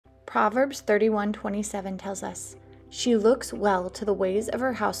Proverbs 31:27 tells us, "She looks well to the ways of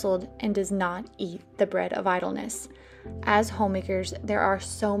her household and does not eat the bread of idleness." As homemakers, there are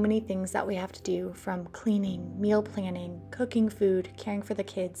so many things that we have to do, from cleaning, meal planning, cooking food, caring for the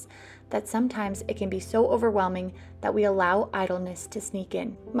kids, that sometimes it can be so overwhelming that we allow idleness to sneak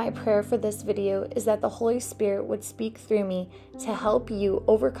in. My prayer for this video is that the Holy Spirit would speak through me to help you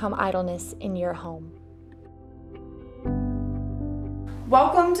overcome idleness in your home.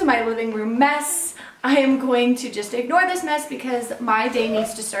 Welcome to my living room mess. I am going to just ignore this mess because my day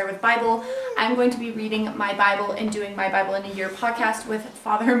needs to start with Bible. I'm going to be reading my Bible and doing my Bible in a Year podcast with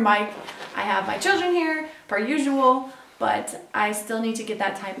Father Mike. I have my children here per usual, but I still need to get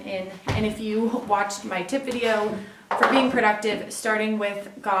that time in. And if you watched my tip video for being productive, starting with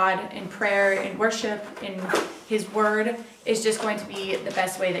God in prayer, in worship, in His Word is just going to be the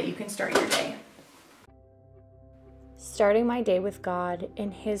best way that you can start your day. Starting my day with God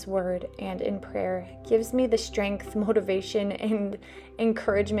in His Word and in prayer gives me the strength, motivation, and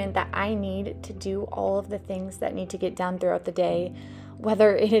encouragement that I need to do all of the things that need to get done throughout the day.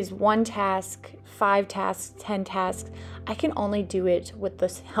 Whether it is one task, 5 tasks, 10 tasks, I can only do it with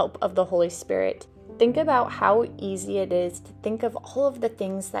the help of the Holy Spirit. Think about how easy it is to think of all of the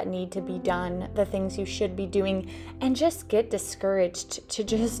things that need to be done, the things you should be doing, and just get discouraged, to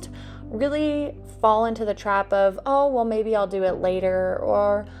just really fall into the trap of, oh, well, maybe I'll do it later,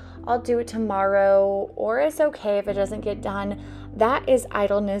 or I'll do it tomorrow, or it's okay if it doesn't get done. That is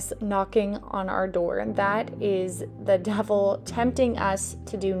idleness knocking on our door. That is the devil tempting us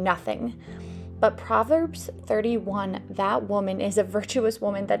to do nothing. But Proverbs 31, that woman is a virtuous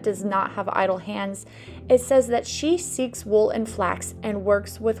woman that does not have idle hands. It says that she seeks wool and flax and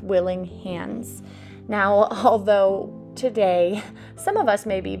works with willing hands. Now, although today, some of us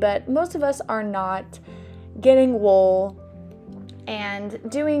maybe, but most of us are not getting wool and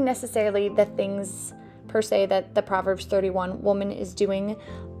doing necessarily the things per se that the Proverbs 31 woman is doing.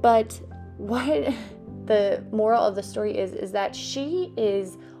 But what the moral of the story is that she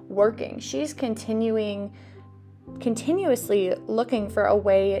is working. She's continuously looking for a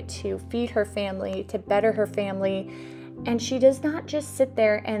way to feed her family, to better her family. And she does not just sit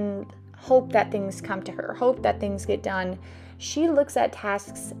there and hope that things come to her, hope that things get done. She looks at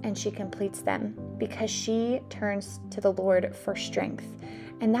tasks and she completes them because she turns to the Lord for strength.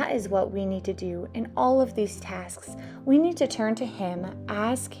 And that is what we need to do in all of these tasks. We need to turn to Him,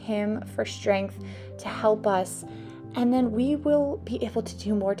 ask Him for strength to help us, and then we will be able to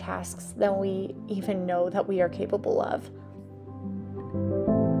do more tasks than we even know that we are capable of.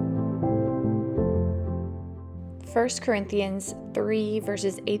 1 Corinthians 3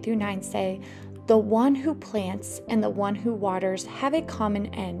 verses 8 through 9 say, "The one who plants and the one who waters have a common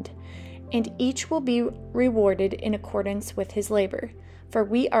end, and each will be rewarded in accordance with his labor. For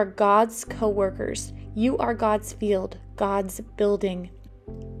we are God's co-workers. You are God's field, God's building."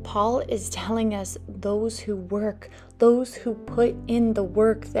 Paul is telling us those who work, those who put in the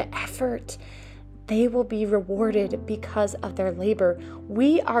work, the effort, they will be rewarded because of their labor.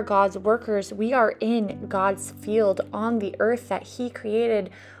 We are God's workers. We are in God's field on the earth that He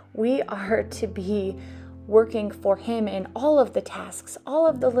created. We are to be working for Him in all of the tasks, all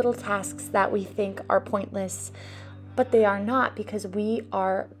of the little tasks that we think are pointless. But they are not, because we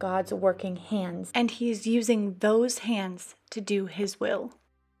are God's working hands, and He is using those hands to do His will.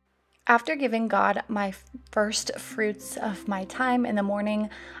 After giving God my first fruits of my time in the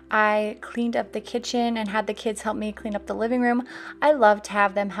morning, I cleaned up the kitchen and had the kids help me clean up the living room. I love to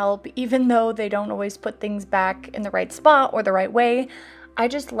have them help, even though they don't always put things back in the right spot or the right way. I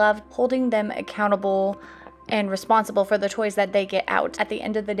just love holding them accountable and responsible for the toys that they get out. At the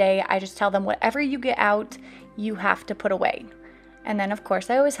end of the day, I just tell them, whatever you get out, you have to put away. And then, of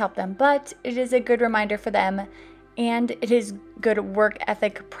course, I always help them, but it is a good reminder for them. And it is good work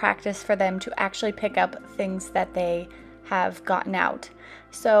ethic practice for them to actually pick up things that they have gotten out.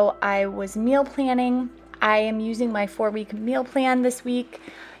 So I was meal planning. I am using my 4-week meal plan this week.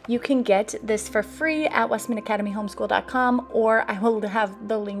 You can get this for free at westmanacademyhomeschool.com, or I will have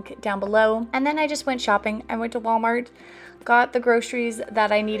the link down below. And then I just went shopping. I went to Walmart, got the groceries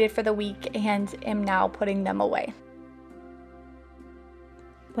that I needed for the week, and am now putting them away.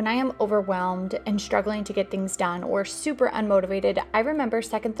 When I am overwhelmed and struggling to get things done or super unmotivated, I remember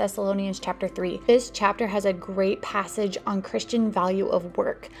 2 Thessalonians chapter 3. This chapter has a great passage on Christian value of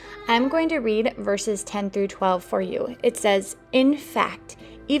work. I'm going to read verses 10 through 12 for you. It says, "In fact,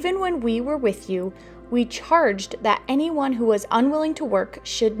 even when we were with you, we charged that anyone who was unwilling to work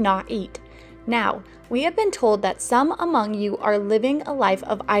should not eat. Now, we have been told that some among you are living a life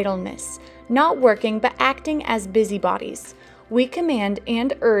of idleness, not working but acting as busybodies. We command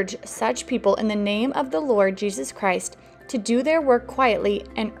and urge such people in the name of the Lord Jesus Christ to do their work quietly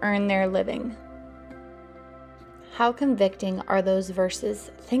and earn their living. How convicting are those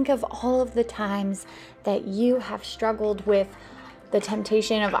verses? Think of all of the times that you have struggled with the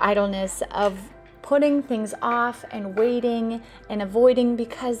temptation of idleness, of putting things off and waiting and avoiding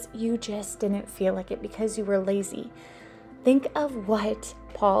because you just didn't feel like it, because you were lazy. Think of what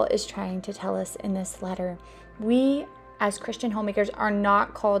Paul is trying to tell us in this letter. We, as Christian homemakers, are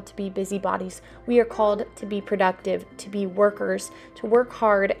not called to be busybodies. We are called to be productive, to be workers, to work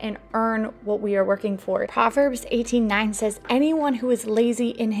hard and earn what we are working for. Proverbs 18:9 says, "Anyone who is lazy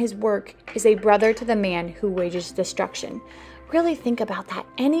in his work is a brother to the man who wages destruction." Really think about that.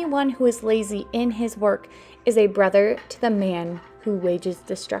 Anyone who is lazy in his work is a brother to the man who wages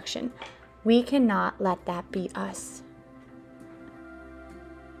destruction. We cannot let that be us.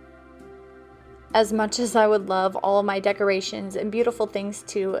 As much as I would love all of my decorations and beautiful things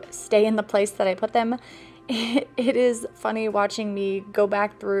to stay in the place that I put them, it is funny watching me go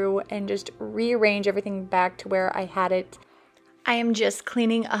back through and just rearrange everything back to where I had it. I am just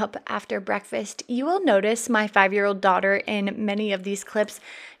cleaning up after breakfast. You will notice my 5-year-old daughter in many of these clips.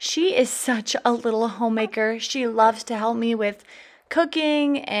 She is such a little homemaker. She loves to help me with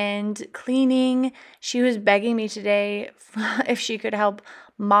cooking and cleaning. She was begging me today if she could help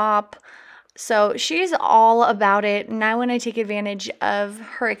mop. So she's all about it, and I want to take advantage of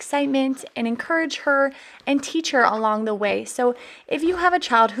her excitement and encourage her and teach her along the way. So if you have a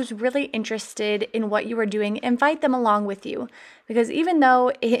child who's really interested in what you are doing, invite them along with you, because even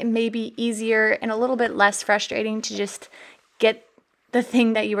though it may be easier and a little bit less frustrating to just get the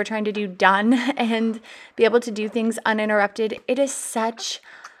thing that you were trying to do done and be able to do things uninterrupted, it is such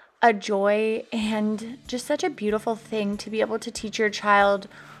a joy and just such a beautiful thing to be able to teach your child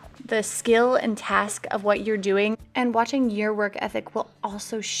the skill and task of what you're doing, and watching your work ethic will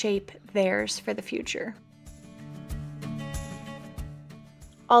also shape theirs for the future.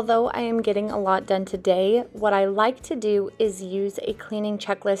 Although I am getting a lot done today, what I like to do is use a cleaning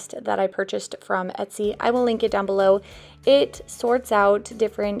checklist that I purchased from Etsy. I will link it down below. It sorts out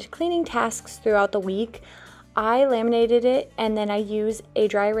different cleaning tasks throughout the week. I laminated it, and then I use a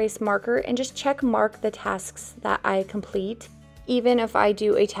dry erase marker and just check mark the tasks that I complete. Even if I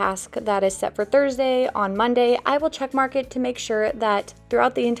do a task that is set for Thursday, on Monday, I will check mark it to make sure that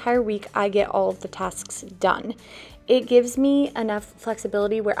throughout the entire week I get all of the tasks done. It gives me enough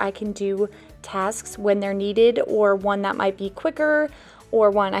flexibility where I can do tasks when they're needed, or one that might be quicker,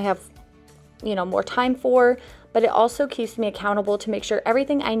 or one I have, more time for, but it also keeps me accountable to make sure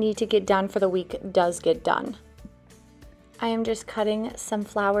everything I need to get done for the week does get done. I am just cutting some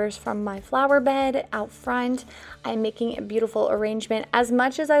flowers from my flower bed out front. I'm making a beautiful arrangement. As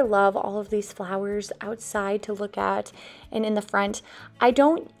much as I love all of these flowers outside to look at and in the front, I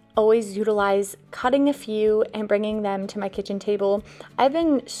don't always utilize cutting a few and bringing them to my kitchen table. I've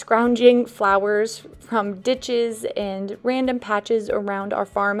been scrounging flowers from ditches and random patches around our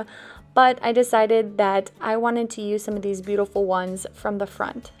farm, but I decided that I wanted to use some of these beautiful ones from the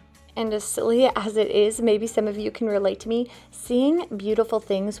front. And as silly as it is, maybe some of you can relate to me, seeing beautiful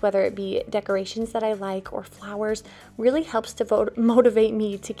things, whether it be decorations that I like or flowers, really helps to motivate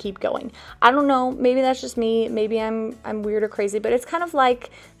me to keep going. I don't know, maybe that's just me, maybe I'm weird or crazy, but it's kind of like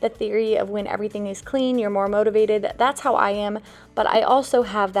the theory of when everything is clean, you're more motivated. That's how I am, but I also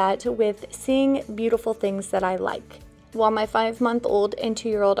have that with seeing beautiful things that I like. While my 5-month-old and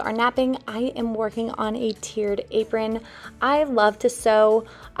 2-year-old are napping, I am working on a tiered apron. I love to sew.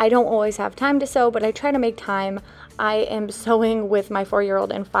 I don't always have time to sew, but I try to make time. I am sewing with my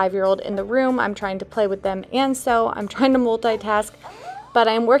 4-year-old and 5-year-old in the room. I'm trying to play with them and sew. I'm trying to multitask, but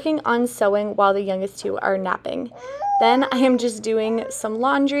I'm working on sewing while the youngest two are napping. Then I am just doing some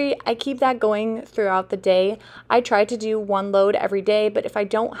laundry. I keep that going throughout the day. I try to do one load every day, but if I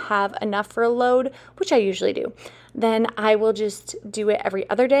don't have enough for a load, which I usually do, then I will just do it every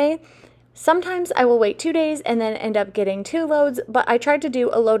other day. Sometimes I will wait 2 days and then end up getting 2 loads, but I try to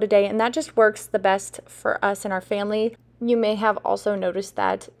do a load a day, and that just works the best for us and our family. You may have also noticed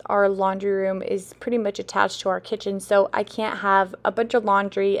that our laundry room is pretty much attached to our kitchen, so I can't have a bunch of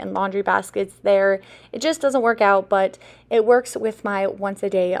laundry and laundry baskets there. It just doesn't work out, but it works with my once a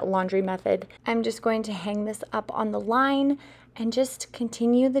day laundry method. I'm just going to hang this up on the line and just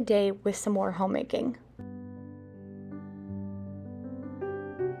continue the day with some more homemaking.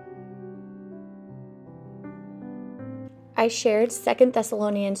 I shared 2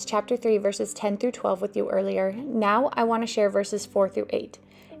 Thessalonians chapter 3 verses 10 through 12 with you earlier. Now I want to share verses 4 through 8.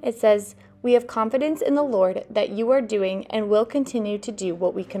 It says, We have confidence in the Lord that you are doing and will continue to do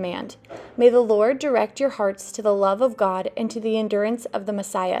what we command. May the Lord direct your hearts to the love of God and to the endurance of the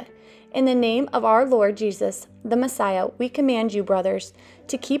Messiah. In the name of our Lord Jesus, the Messiah, we command you, brothers,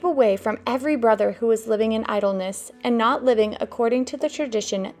 to keep away from every brother who is living in idleness and not living according to the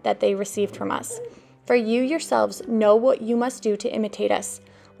tradition that they received from us. For you yourselves know what you must do to imitate us.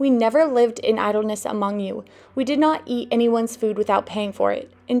 We never lived in idleness among you. We did not eat anyone's food without paying for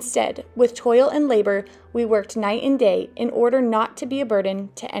it. Instead, with toil and labor, we worked night and day in order not to be a burden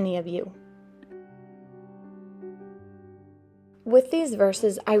to any of you. With these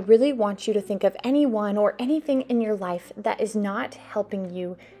verses, I really want you to think of anyone or anything in your life that is not helping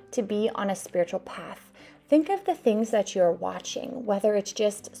you to be on a spiritual path. Think of the things that you're watching, whether it's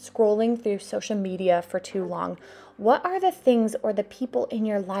just scrolling through social media for too long. What are the things or the people in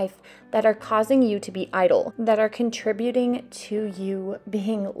your life that are causing you to be idle, that are contributing to you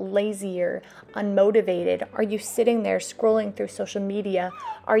being lazier, unmotivated? Are you sitting there scrolling through social media?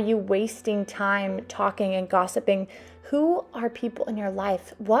 Are you wasting time talking and gossiping? Who are people in your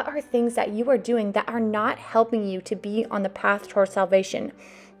life? What are things that you are doing that are not helping you to be on the path towards salvation,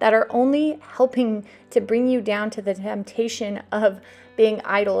 that are only helping to bring you down to the temptation of being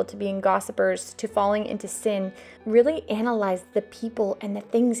idle, to being gossipers, to falling into sin? Really analyze the people and the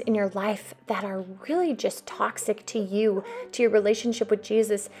things in your life that are really just toxic to you, to your relationship with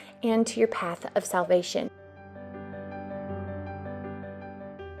Jesus, and to your path of salvation.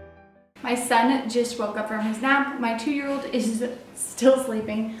 My son just woke up from his nap. My 2-year-old is still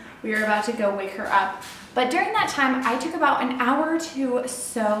sleeping. We are about to go wake her up. But during that time, I took about an hour to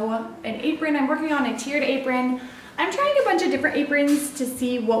sew an apron. I'm working on a tiered apron. I'm trying a bunch of different aprons to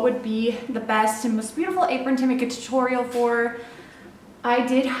see what would be the best and most beautiful apron to make a tutorial for. I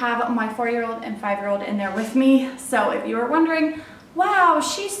did have my 4-year-old and 5-year-old in there with me. So if you were wondering, wow,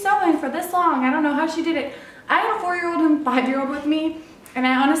 she's sewing for this long, I don't know how she did it. I had a 4-year-old and 5-year-old with me. And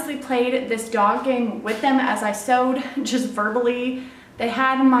I honestly played this dog game with them as I sewed, just verbally. They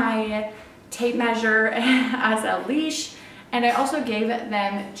had my tape measure as a leash, and I also gave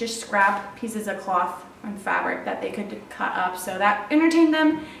them just scrap pieces of cloth and fabric that they could cut up, so that entertained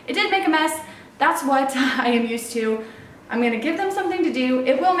them. It did make a mess. That's what I am used to. I'm going to give them something to do.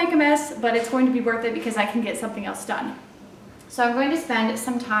 It will make a mess, but it's going to be worth it because I can get something else done. So I'm going to spend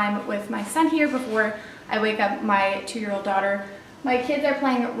some time with my son here before I wake up my 2-year-old daughter. My kids are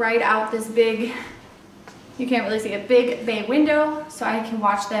playing right out this big, you can't really see, a big bay window, so I can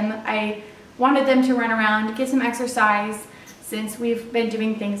watch them. I wanted them to run around, get some exercise. Since we've been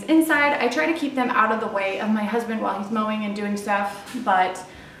doing things inside, I try to keep them out of the way of my husband while he's mowing and doing stuff, but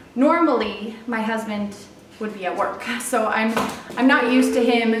normally my husband would be at work, so I'm not used to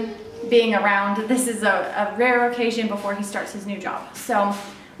him being around. This is a rare occasion before he starts his new job. So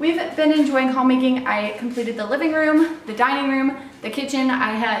we've been enjoying homemaking. I completed the living room, the dining room, the kitchen.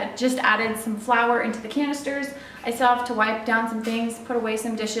 I had just added some flour into the canisters. I still have to wipe down some things, put away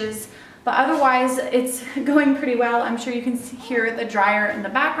some dishes, but otherwise it's going pretty well. I'm sure you can hear the dryer in the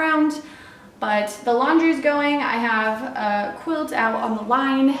background, but the laundry's going. I have a quilt out on the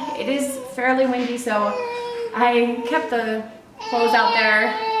line. It is fairly windy, so I kept the clothes out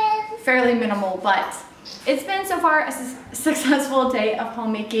there fairly minimal, but it's been so far a successful day of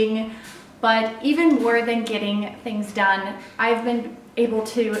homemaking. But even more than getting things done, I've been able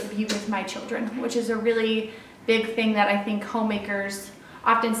to be with my children, which is a really big thing that I think homemakers,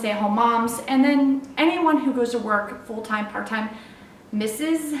 often stay-at-home moms, and then anyone who goes to work full-time, part-time,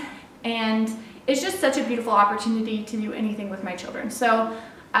 misses. And it's just such a beautiful opportunity to do anything with my children. So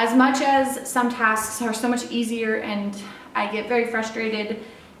as much as some tasks are so much easier and I get very frustrated,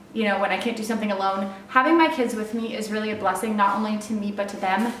 you know, when I can't do something alone, having my kids with me is really a blessing, not only to me but to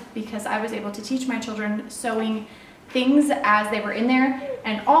them, because I was able to teach my children sewing things as they were in there,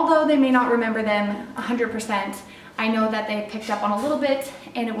 and although they may not remember them 100%, I know that they picked up on a little bit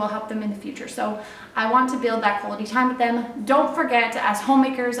and it will help them in the future. So I want to build that quality time with them. Don't forget, as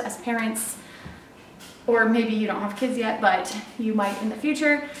homemakers, as parents, or maybe you don't have kids yet, but you might in the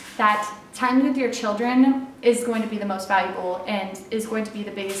future, that time with your children is going to be the most valuable and is going to be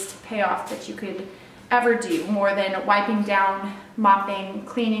the biggest payoff that you could ever do, more than wiping down, mopping,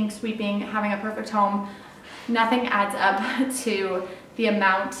 cleaning, sweeping, having a perfect home. Nothing adds up to the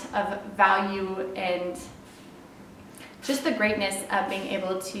amount of value and just the greatness of being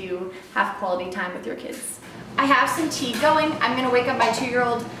able to have quality time with your kids. I have some tea going. I'm gonna wake up my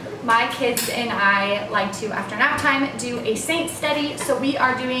 2-year-old. My kids and I like to, after nap time, do a saint study. So we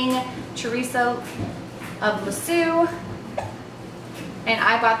are doing Teresa of Lisieux, and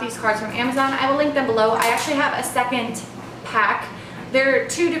I bought these cards from Amazon. I will link them below. I actually have a second pack They're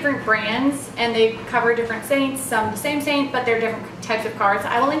two different brands and they cover different saints, some the same saint, but they're different types of cards.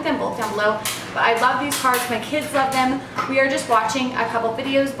 I will link them both down below. But I love these cards, my kids love them. We are just watching a couple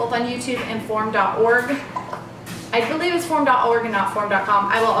videos both on YouTube and form.org. I believe it's form.org and not form.com.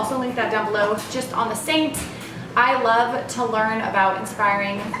 I will also link that down below just on the saints. I love to learn about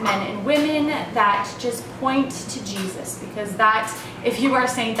inspiring men and women that just point to Jesus, because that, if you are a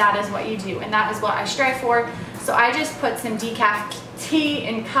saint, that is what you do, and that is what I strive for. So I just put some decaf tea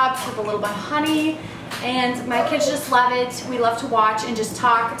in cups with a little bit of honey, and my kids just love it. We love to watch and just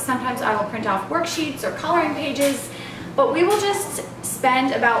talk. Sometimes I will print off worksheets or coloring pages, but we will just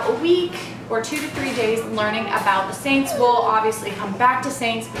spend about a week or 2 to 3 days learning about the saints. We'll obviously come back to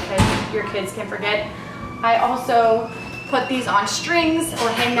saints because your kids can forget. I also put these on strings or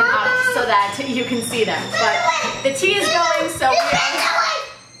hang them up so that you can see them. But the tea is going, so we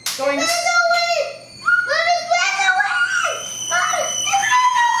are going to...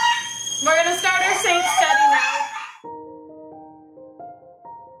 We're going to start our saint study now.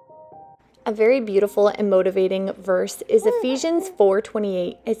 A very beautiful and motivating verse is Ephesians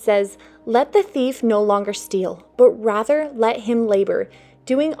 4:28. It says, "Let the thief no longer steal, but rather let him labor,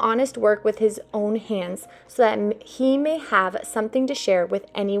 doing honest work with his own hands, so that he may have something to share with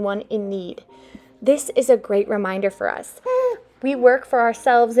anyone in need." This is a great reminder for us. We work for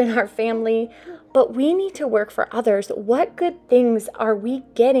ourselves and our family, but we need to work for others. What good things are we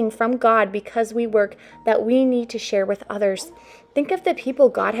getting from God because we work that we need to share with others? Think of the people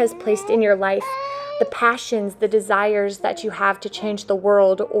God has placed in your life, the passions, the desires that you have to change the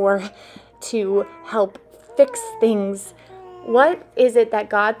world or to help fix things. What is it that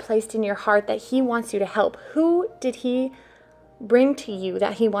God placed in your heart that He wants you to help? Who did He bring to you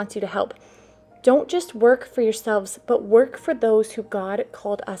that He wants you to help? Don't just work for yourselves, but work for those who God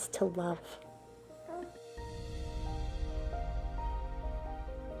called us to love.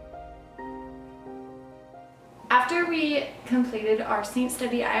 After we completed our saint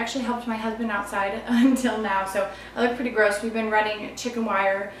study, I actually helped my husband outside until now, so I look pretty gross. We've been running chicken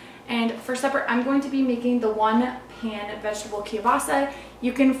wire, and for supper I'm going to be making the one-pan vegetable kielbasa.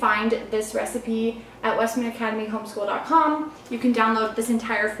 You can find this recipe at westmanacademyhomeschool.com. You can download this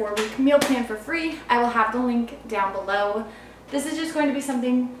entire 4-week meal plan for free. I will have the link down below. This is just going to be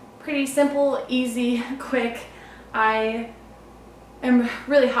something pretty simple, easy, quick. I am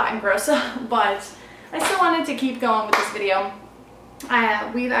really hot and gross, but I still wanted to keep going with this video.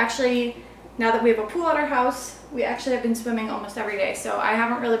 We've actually, now that we have a pool at our house, we actually have been swimming almost every day, so I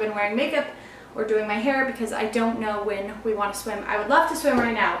haven't really been wearing makeup or doing my hair because I don't know when we want to swim. I would love to swim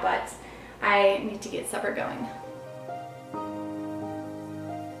right now, but I need to get supper going.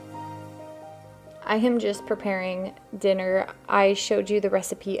 I am just preparing dinner. I showed you the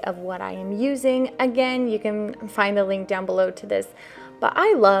recipe of what I am using. Again, you can find the link down below to this, but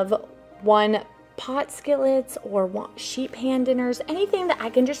I love one-pot skillets or sheet pan dinners. Anything that I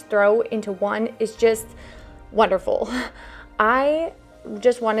can just throw into one is just wonderful. I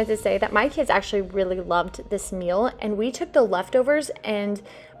just wanted to say that my kids actually really loved this meal, and we took the leftovers and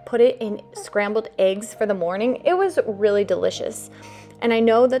put it in scrambled eggs for the morning. It was really delicious. And I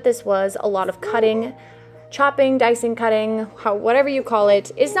know that this was a lot of cutting, chopping, dicing, cutting, whatever you call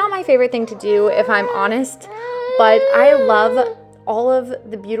it. It's not my favorite thing to do, if I'm honest, but I love all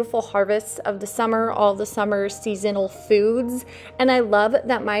of the beautiful harvests of the summer, all the summer seasonal foods, and I love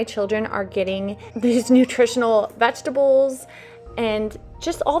that my children are getting these nutritional vegetables and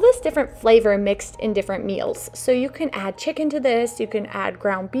just all this different flavor mixed in different meals. So you can add chicken to this, you can add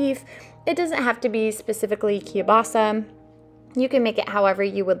ground beef. It doesn't have to be specifically kielbasa. You can make it however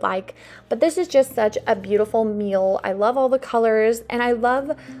you would like, but this is just such a beautiful meal. I love all the colors, and I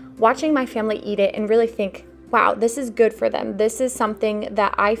love watching my family eat it and really think, wow, this is good for them. This is something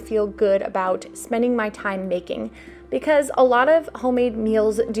that I feel good about spending my time making, because a lot of homemade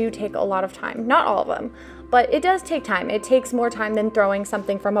meals do take a lot of time. Not all of them, but it does take time. It takes more time than throwing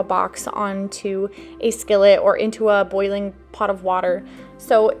something from a box onto a skillet or into a boiling pot of water.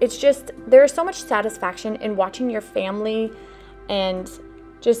 So it's just, there's so much satisfaction in watching your family and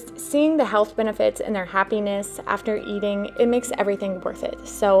just seeing the health benefits and their happiness after eating. It makes everything worth it.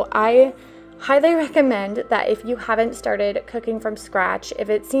 So I highly recommend that if you haven't started cooking from scratch, if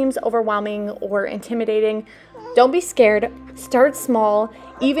it seems overwhelming or intimidating, don't be scared. Start small,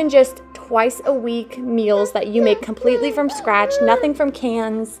 even just twice a week meals that you make completely from scratch, nothing from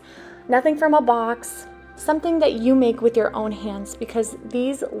cans, nothing from a box, something that you make with your own hands, because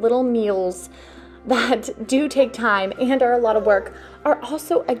these little meals that do take time and are a lot of work are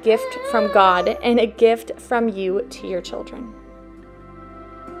also a gift from God and a gift from you to your children.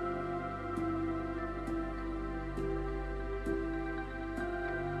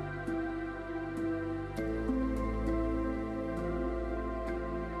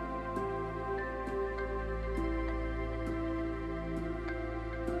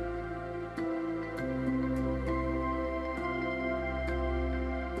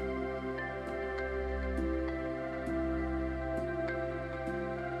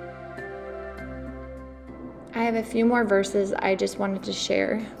 have a few more verses I just wanted to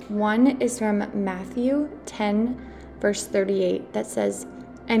share. One is from Matthew 10, verse 38, that says,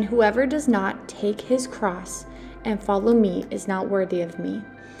 "And whoever does not take his cross and follow me is not worthy of me."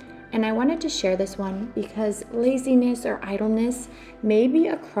 And I wanted to share this one because laziness or idleness may be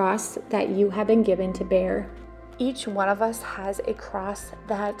a cross that you have been given to bear. Each one of us has a cross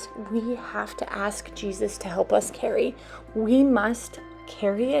that we have to ask Jesus to help us carry. We must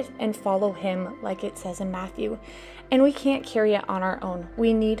carry it and follow him, like it says in Matthew. And we can't carry it on our own.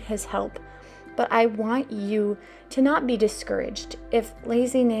 We need his help. But I want you to not be discouraged. If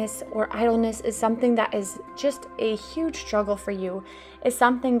laziness or idleness is something that is just a huge struggle for you, is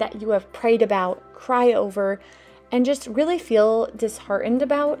something that you have prayed about, cry over, and just really feel disheartened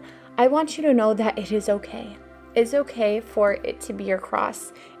about, I want you to know that it is okay. It's okay for it to be your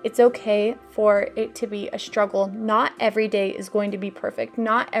cross. It's okay for it to be a struggle. Not every day is going to be perfect.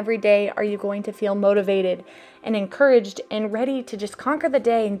 Not every day are you going to feel motivated and encouraged and ready to just conquer the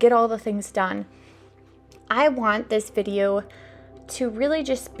day and get all the things done. I want this video to really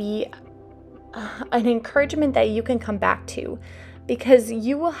just be an encouragement that you can come back to, because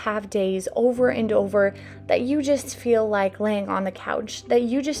you will have days over and over that you just feel like laying on the couch, that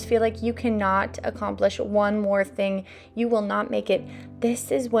you just feel like you cannot accomplish one more thing. You will not make it.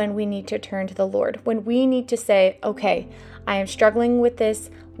 This is when we need to turn to the Lord, when we need to say, okay, I am struggling with this.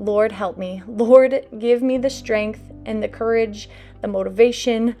 Lord, help me. Lord, give me the strength and the courage, the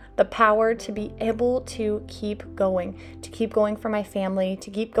motivation, the power to be able to keep going for my family, to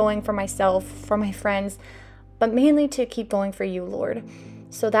keep going for myself, for my friends, but mainly to keep going for you, Lord.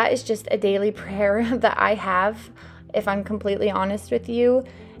 So that is just a daily prayer that I have, if I'm completely honest with you,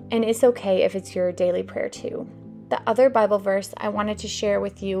 and it's okay if it's your daily prayer too. The other Bible verse I wanted to share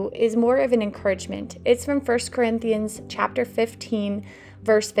with you is more of an encouragement. It's from 1 Corinthians chapter 15,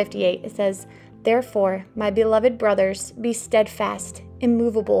 verse 58. It says, "Therefore, my beloved brothers, be steadfast,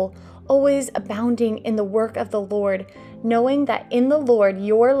 immovable, always abounding in the work of the Lord, knowing that in the Lord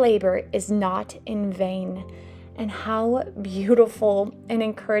your labor is not in vain." And how beautiful and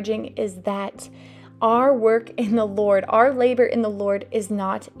encouraging is that? Our work in the Lord, our labor in the Lord is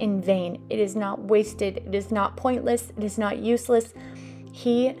not in vain. It is not wasted. It is not pointless. It is not useless.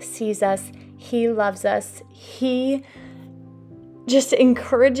 He sees us. He loves us. He just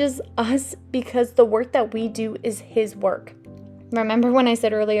encourages us because the work that we do is his work. Remember when I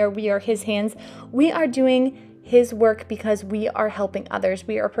said earlier, we are his hands? We are doing his work because we are helping others.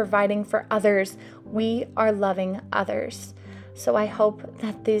 We are providing for others. We are loving others. So I hope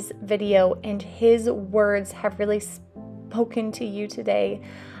that this video and his words have really spoken to you today.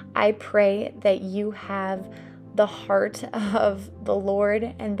 I pray that you have the heart of the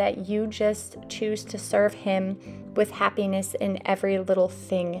Lord and that you just choose to serve him with happiness in every little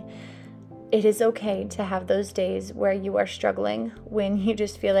thing. It is okay to have those days where you are struggling, when you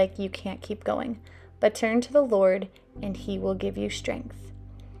just feel like you can't keep going. But turn to the Lord and he will give you strength.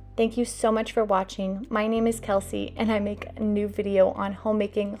 Thank you so much for watching. My name is Kelsey and I make a new video on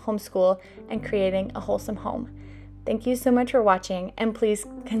homemaking, homeschool, and creating a wholesome home. Thank you so much for watching and please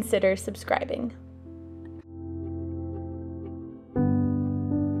consider subscribing.